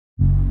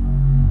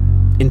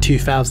In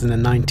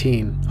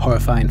 2019,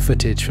 horrifying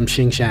footage from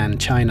Xinjiang,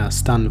 China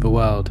stunned the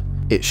world.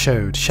 It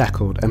showed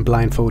shackled and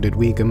blindfolded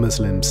Uyghur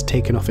Muslims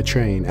taken off a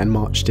train and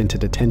marched into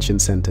detention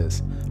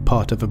centres,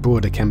 part of a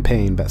broader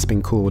campaign that's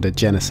been called a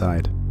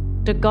genocide.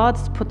 The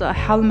guards put a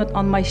helmet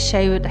on my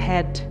shaved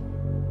head.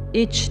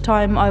 Each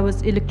time I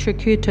was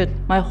electrocuted,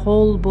 my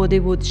whole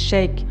body would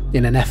shake.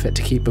 In an effort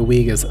to keep the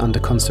Uyghurs under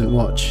constant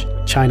watch,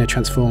 China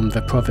transformed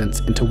the province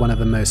into one of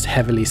the most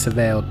heavily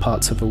surveilled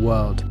parts of the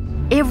world.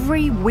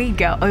 Every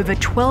Uyghur over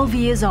 12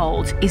 years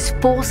old is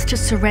forced to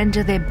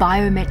surrender their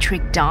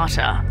biometric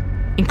data,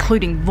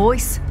 including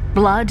voice,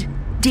 blood,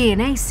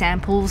 DNA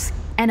samples,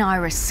 and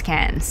iris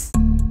scans.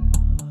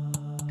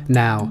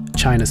 Now,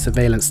 China's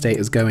surveillance state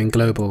is going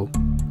global.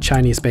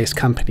 Chinese-based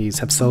companies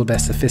have sold their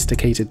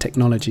sophisticated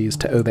technologies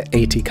to over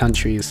 80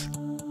 countries.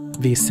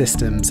 These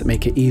systems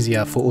make it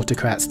easier for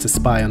autocrats to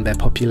spy on their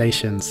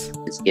populations.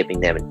 It's giving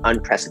them an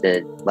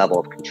unprecedented level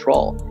of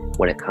control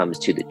when it comes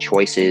to the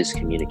choices,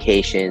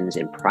 communications,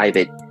 and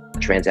private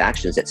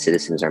transactions that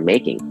citizens are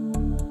making.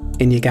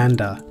 In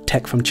Uganda,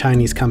 tech from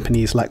Chinese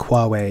companies like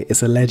Huawei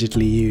is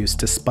allegedly used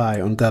to spy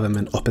on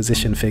government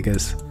opposition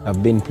figures.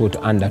 Have been put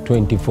under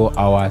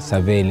 24-hour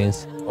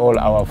surveillance. All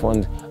our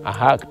phones are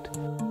hacked.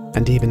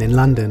 And even in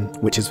London,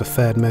 which is the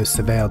third most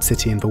surveilled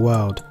city in the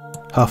world,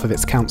 half of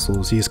its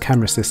councils use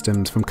camera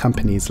systems from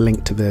companies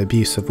linked to the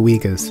abuse of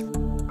Uyghurs.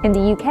 In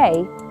the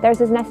UK,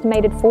 there's an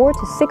estimated 4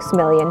 to 6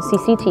 million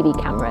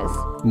CCTV cameras.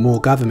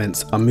 More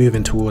governments are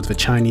moving towards the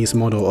Chinese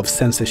model of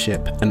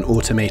censorship and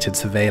automated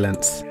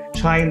surveillance.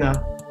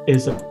 China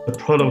is a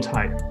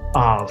prototype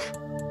of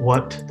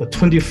what the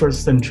 21st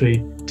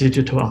century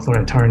digital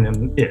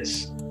authoritarianism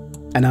is.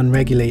 An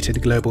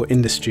unregulated global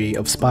industry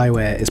of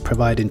spyware is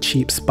providing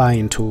cheap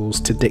spying tools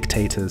to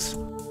dictators.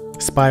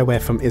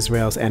 Spyware from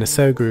Israel's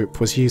NSO group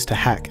was used to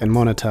hack and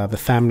monitor the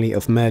family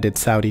of murdered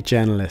Saudi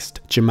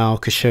journalist Jamal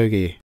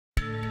Khashoggi.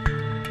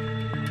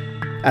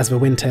 As the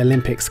Winter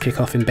Olympics kick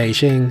off in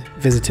Beijing,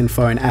 visiting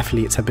foreign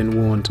athletes have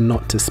been warned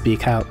not to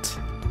speak out.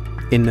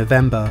 In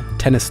November,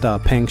 tennis star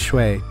Peng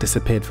Shuai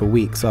disappeared for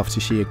weeks after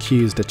she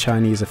accused a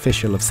Chinese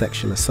official of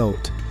sexual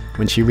assault.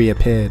 When she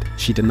reappeared,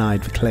 she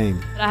denied the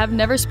claim. I have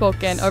never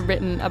spoken or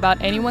written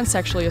about anyone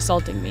sexually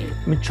assaulting me.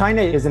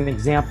 China is an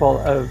example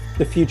of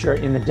the future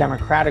in the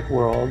democratic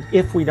world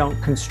if we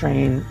don't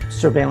constrain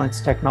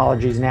surveillance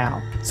technologies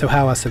now. So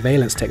how are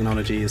surveillance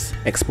technologies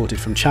exported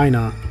from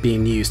China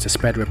being used to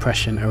spread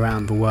repression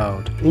around the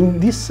world? In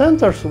these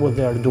centers, what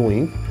they are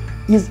doing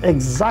is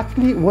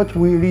exactly what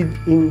we read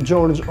in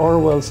George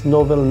Orwell's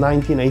novel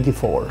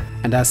 1984.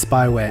 And as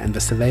spyware and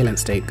the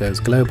surveillance state goes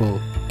global,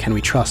 can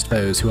we trust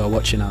those who are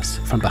watching us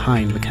from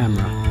behind the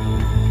camera?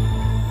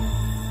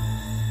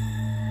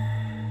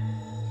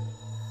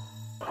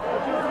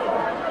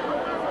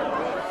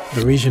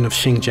 The region of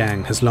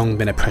Xinjiang has long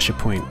been a pressure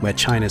point where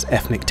China's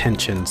ethnic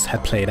tensions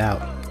had played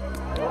out.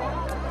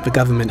 The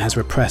government has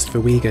repressed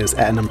the Uyghurs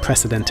at an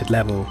unprecedented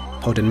level,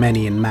 holding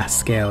many in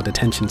mass-scale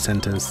detention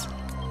centers.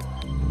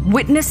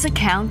 Witness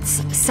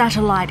accounts,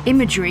 satellite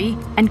imagery,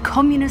 and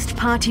Communist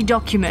Party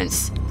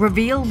documents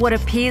reveal what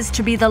appears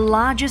to be the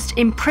largest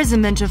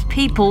imprisonment of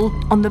people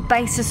on the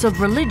basis of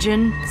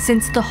religion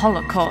since the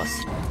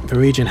Holocaust. The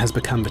region has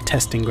become the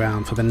testing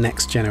ground for the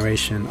next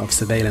generation of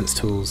surveillance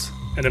tools.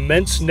 An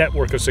immense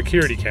network of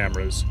security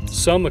cameras,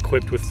 some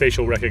equipped with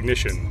facial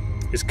recognition,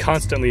 is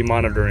constantly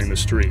monitoring the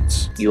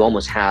streets. You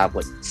almost have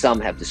what some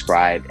have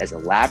described as a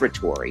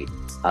laboratory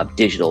of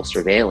digital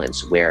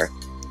surveillance, where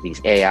these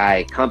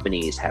AI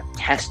companies have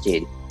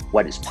tested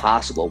what is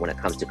possible when it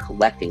comes to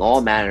collecting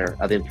all manner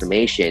of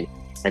information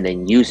and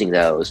then using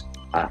those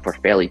for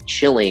fairly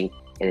chilling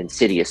and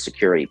insidious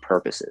security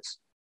purposes.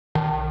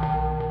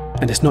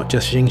 And it's not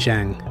just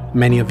Xinjiang.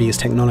 Many of these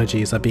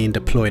technologies are being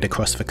deployed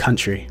across the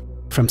country.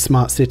 From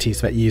smart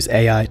cities that use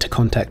AI to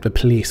contact the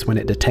police when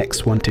it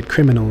detects wanted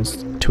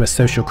criminals, to a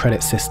social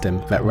credit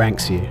system that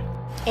ranks you.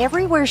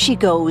 Everywhere she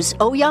goes,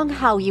 Ouyang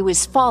Haoyu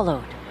is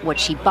followed. What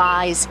she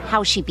buys,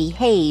 how she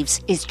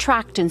behaves, is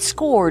tracked and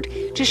scored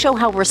to show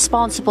how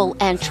responsible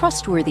and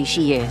trustworthy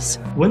she is.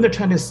 When the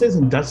Chinese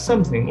citizen does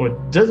something or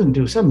doesn't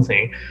do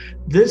something,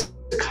 this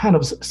kind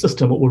of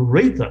system will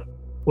rate them,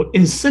 will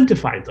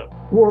incentivize them,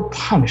 or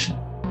punish them.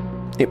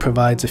 It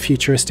provides a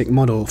futuristic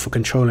model for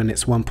controlling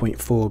its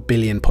 1.4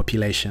 billion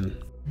population.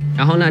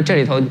 然后呢，这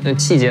里头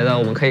细节的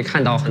我们可以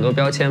看到很多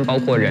标签，包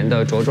括人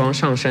的着装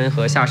上身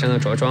和下身的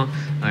着装，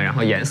然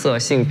后颜色、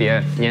性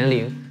别、年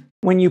龄。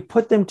 When you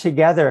put them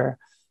together,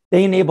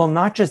 they enable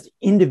not just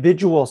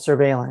individual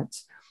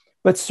surveillance,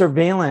 but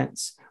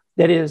surveillance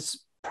that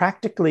is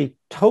practically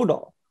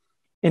total,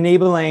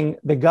 enabling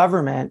the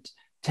government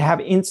to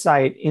have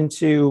insight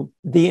into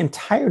the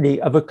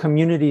entirety of a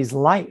community's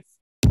life.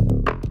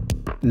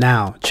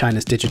 Now,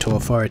 China's digital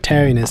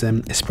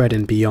authoritarianism is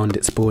spreading beyond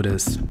its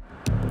borders.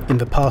 In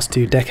the past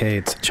 2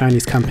 decades,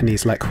 Chinese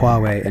companies like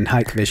Huawei and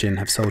Hikvision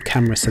have sold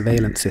camera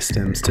surveillance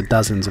systems to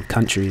dozens of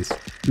countries,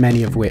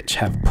 many of which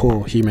have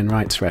poor human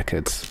rights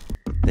records.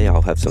 They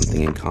all have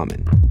something in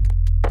common.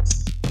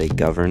 They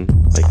govern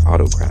like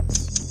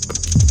autocrats.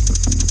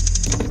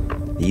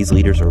 These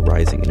leaders are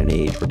rising in an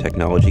age where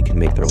technology can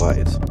make their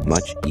lives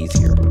much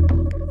easier.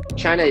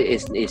 China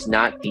is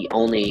not the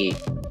only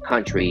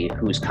country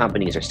whose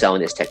companies are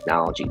selling this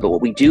technology. But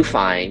what we do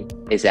find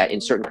is that in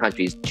certain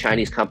countries,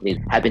 Chinese companies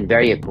have been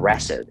very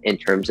aggressive in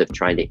terms of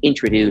trying to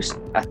introduce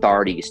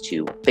authorities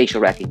to facial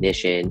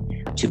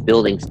recognition, to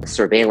building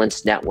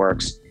surveillance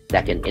networks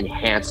that can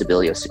enhance the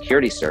ability of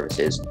security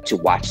services to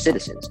watch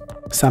citizens.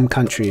 Some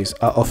countries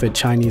are offered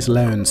Chinese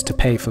loans to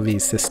pay for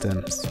these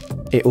systems.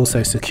 It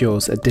also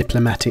secures a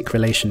diplomatic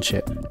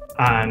relationship.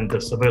 And the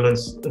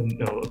surveillance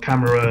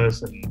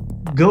cameras and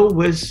go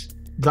with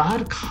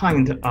that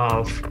kind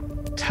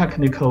of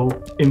technical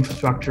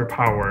infrastructure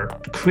power,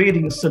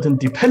 creating certain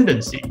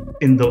dependency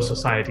in those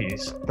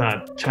societies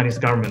that Chinese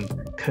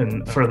government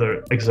can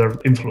further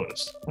exert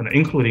influence, and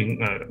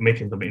including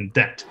making them in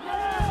debt.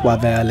 While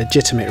there are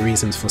legitimate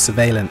reasons for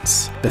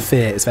surveillance, the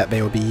fear is that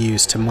they will be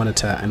used to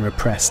monitor and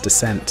repress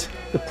dissent.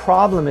 The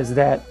problem is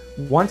that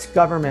once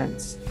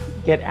governments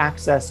get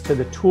access to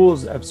the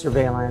tools of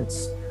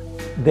surveillance,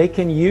 they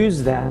can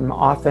use them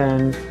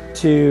often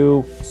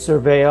to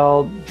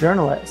surveil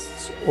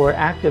journalists or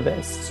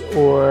activists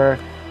or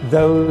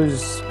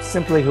those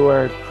simply who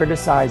are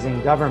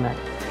criticizing government.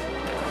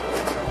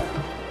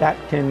 That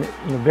can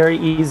very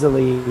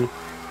easily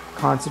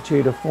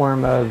constitute a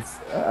form of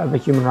a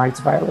human rights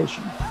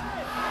violation.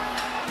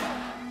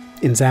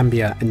 In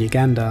Zambia and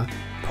Uganda,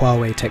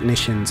 Huawei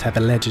technicians have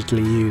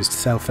allegedly used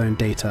cell phone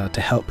data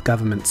to help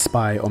governments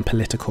spy on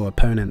political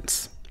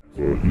opponents.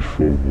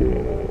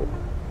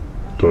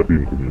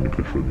 Tapping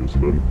communication is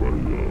done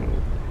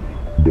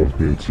by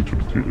government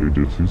security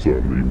agencies,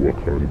 and they work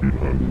hand in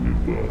hand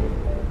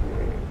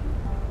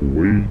with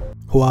Huawei.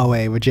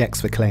 Huawei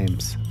rejects the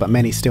claims, but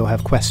many still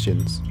have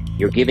questions.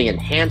 You're giving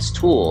enhanced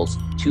tools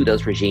to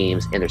those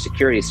regimes and their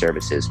security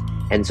services,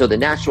 and so the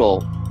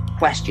natural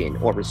question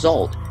or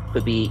result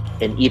could be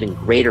an even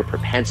greater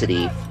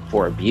propensity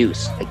for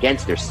abuse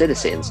against their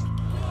citizens.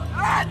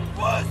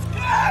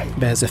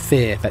 There's a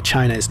fear that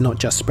China is not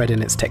just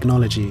spreading its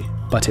technology,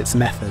 but its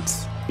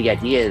methods. The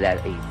idea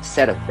that a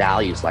set of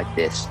values like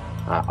this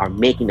are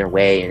making their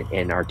way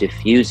and are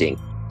diffusing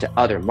to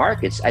other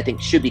markets, I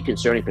think should be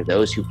concerning for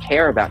those who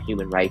care about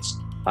human rights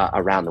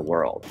around the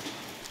world.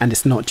 And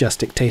it's not just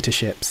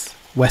dictatorships.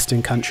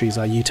 Western countries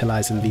are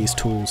utilizing these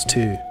tools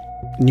too.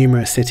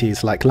 Numerous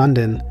cities like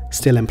London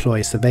still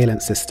employ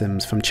surveillance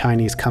systems from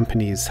Chinese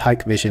companies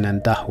Hikvision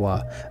and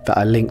Dahua that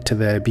are linked to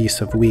the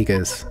abuse of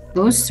Uyghurs.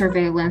 Those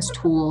surveillance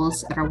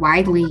tools that are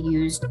widely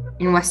used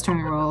in Western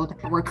world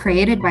were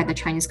created by the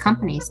Chinese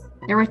companies.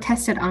 They were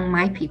tested on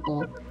my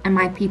people, and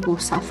my people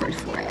suffered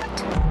for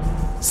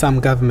it.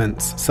 Some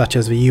governments, such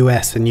as the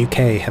US and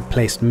UK, have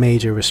placed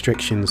major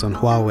restrictions on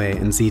Huawei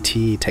and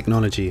ZTE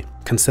technology,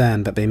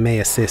 concerned that they may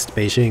assist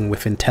Beijing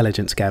with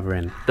intelligence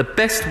gathering. The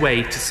best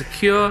way to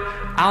secure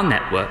our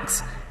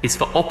networks is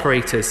for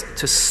operators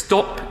to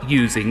stop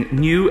using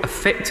new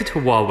affected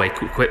Huawei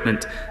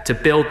equipment to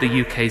build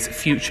the UK's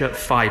future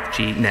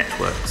 5G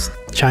networks.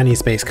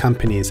 Chinese-based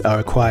companies are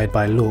required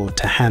by law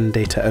to hand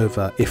data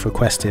over if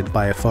requested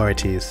by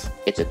authorities.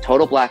 It's a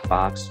total black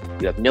box.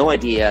 You have no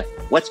idea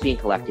what's being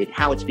collected,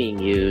 how it's being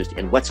used,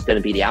 and what's going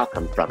to be the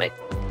outcome from it.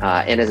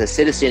 And as a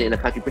citizen in a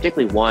country,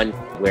 particularly one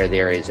where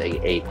there is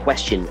a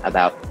question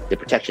about the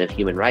protection of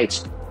human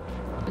rights,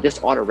 this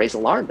ought to raise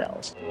alarm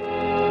bells.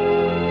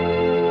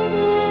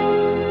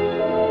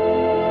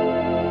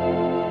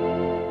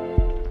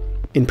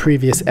 In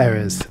previous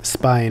eras,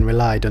 spying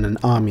relied on an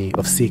army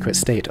of secret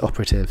state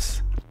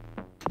operatives.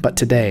 But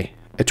today,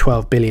 a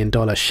 $12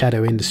 billion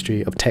shadow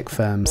industry of tech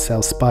firms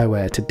sells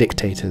spyware to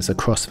dictators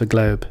across the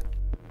globe.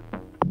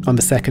 On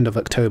the 2nd of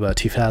October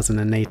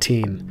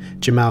 2018,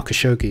 Jamal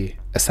Khashoggi,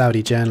 a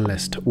Saudi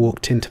journalist,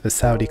 walked into the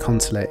Saudi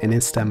consulate in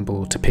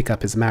Istanbul to pick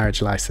up his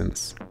marriage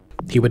license.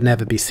 He would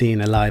never be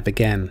seen alive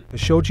again.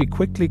 Khashoggi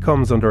quickly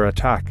comes under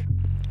attack.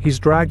 He's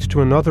dragged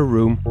to another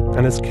room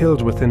and is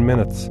killed within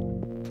minutes.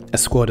 A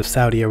squad of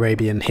Saudi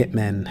Arabian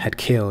hitmen had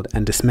killed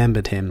and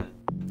dismembered him.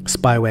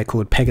 Spyware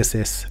called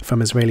Pegasus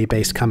from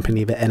Israeli-based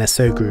company the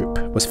NSO Group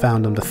was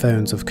found on the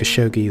phones of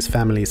Khashoggi's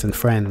families and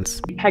friends.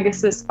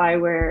 Pegasus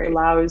spyware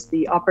allows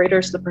the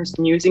operators, the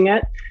person using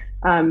it,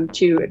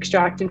 to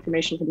extract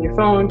information from your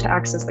phone, to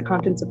access the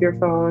contents of your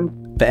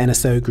phone. The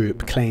NSO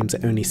Group claims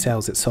it only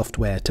sells its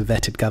software to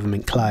vetted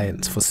government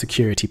clients for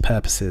security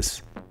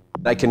purposes.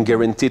 I can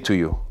guarantee to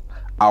you,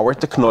 our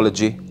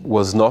technology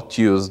was not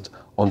used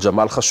on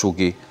Jamal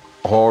Khashoggi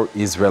or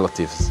his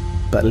relatives.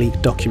 But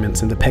leaked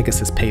documents in the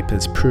Pegasus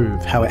papers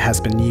prove how it has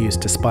been used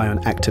to spy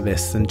on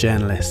activists and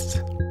journalists.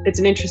 It's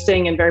an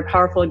interesting and very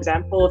powerful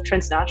example of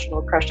transnational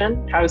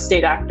oppression, how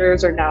state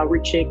actors are now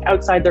reaching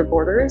outside their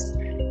borders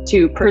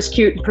to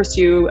persecute and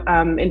pursue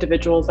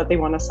individuals that they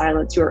want to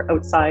silence who are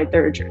outside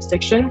their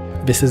jurisdiction.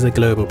 This is a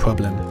global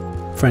problem.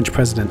 French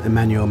President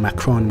Emmanuel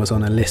Macron was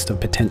on a list of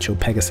potential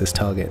Pegasus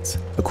targets,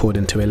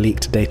 according to a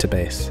leaked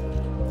database.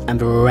 And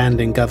the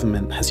Rwandan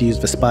government has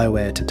used the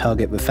spyware to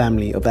target the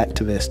family of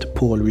activist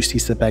Paul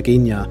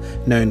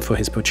Rusesabagina, known for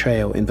his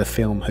portrayal in the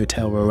film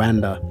Hotel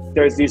Rwanda.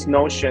 There's this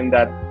notion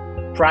that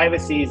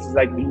privacy is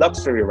like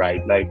luxury,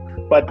 right?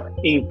 But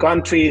in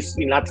countries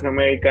in Latin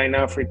America, in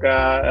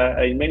Africa,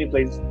 in many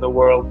places in the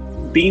world,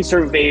 being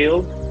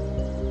surveilled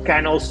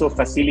can also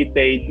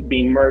facilitate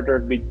being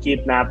murdered, being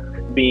kidnapped,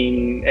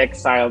 being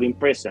exiled,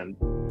 imprisoned.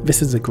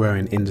 This is a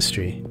growing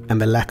industry,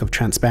 and the lack of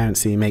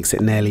transparency makes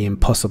it nearly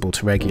impossible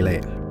to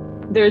regulate.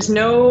 There's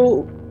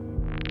no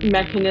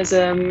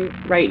mechanism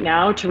right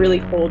now to really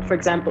hold, for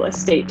example, a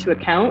state to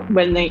account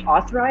when they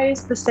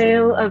authorize the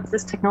sale of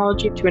this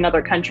technology to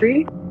another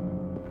country.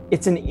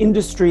 It's an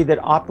industry that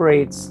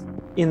operates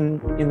in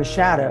the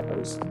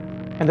shadows,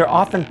 and they're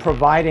often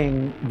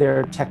providing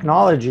their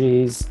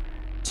technologies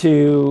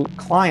to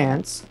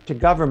clients, to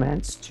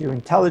governments, to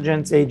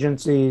intelligence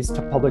agencies,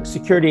 to public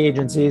security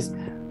agencies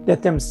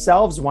that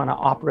themselves want to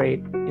operate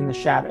in the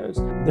shadows.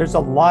 There's a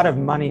lot of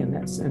money in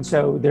this, and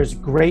so there's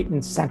great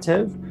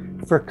incentive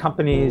for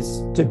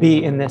companies to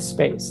be in this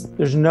space.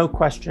 There's no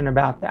question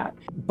about that,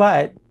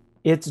 but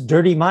it's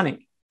dirty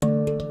money.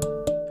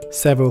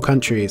 Several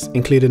countries,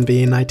 including the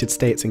United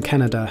States and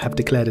Canada, have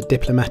declared a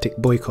diplomatic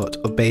boycott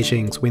of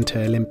Beijing's Winter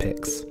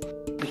Olympics.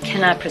 We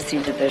cannot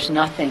proceed that there's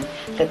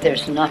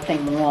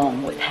nothing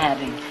wrong with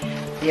having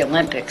the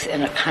Olympics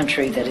in a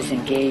country that is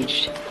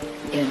engaged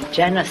in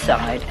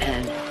genocide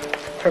and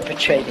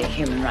perpetrating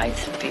human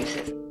rights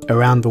abuses.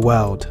 Around the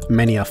world,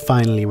 many are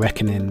finally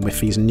reckoning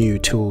with these new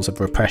tools of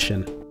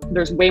repression.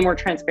 There's way more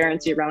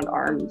transparency around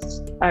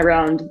arms,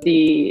 around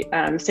the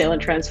sale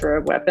and transfer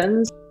of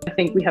weapons. I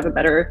think we have a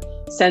better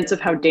sense of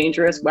how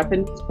dangerous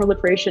weapons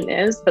proliferation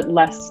is, but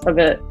less of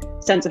a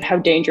sense of how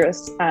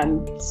dangerous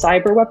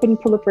cyber weapon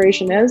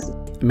proliferation is.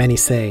 Many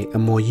say a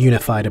more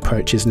unified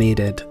approach is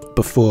needed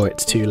before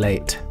it's too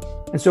late.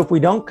 And so if we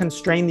don't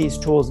constrain these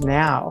tools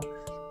now,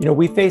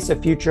 we face a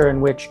future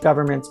in which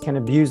governments can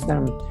abuse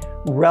them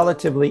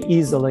relatively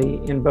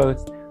easily in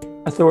both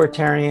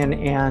authoritarian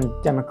and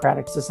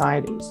democratic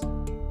societies.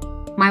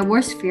 My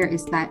worst fear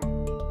is that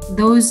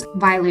those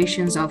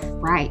violations of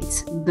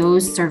rights,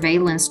 those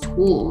surveillance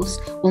tools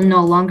will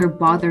no longer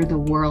bother the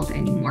world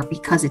anymore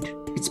because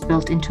it's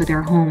built into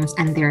their homes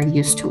and they're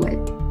used to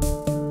it.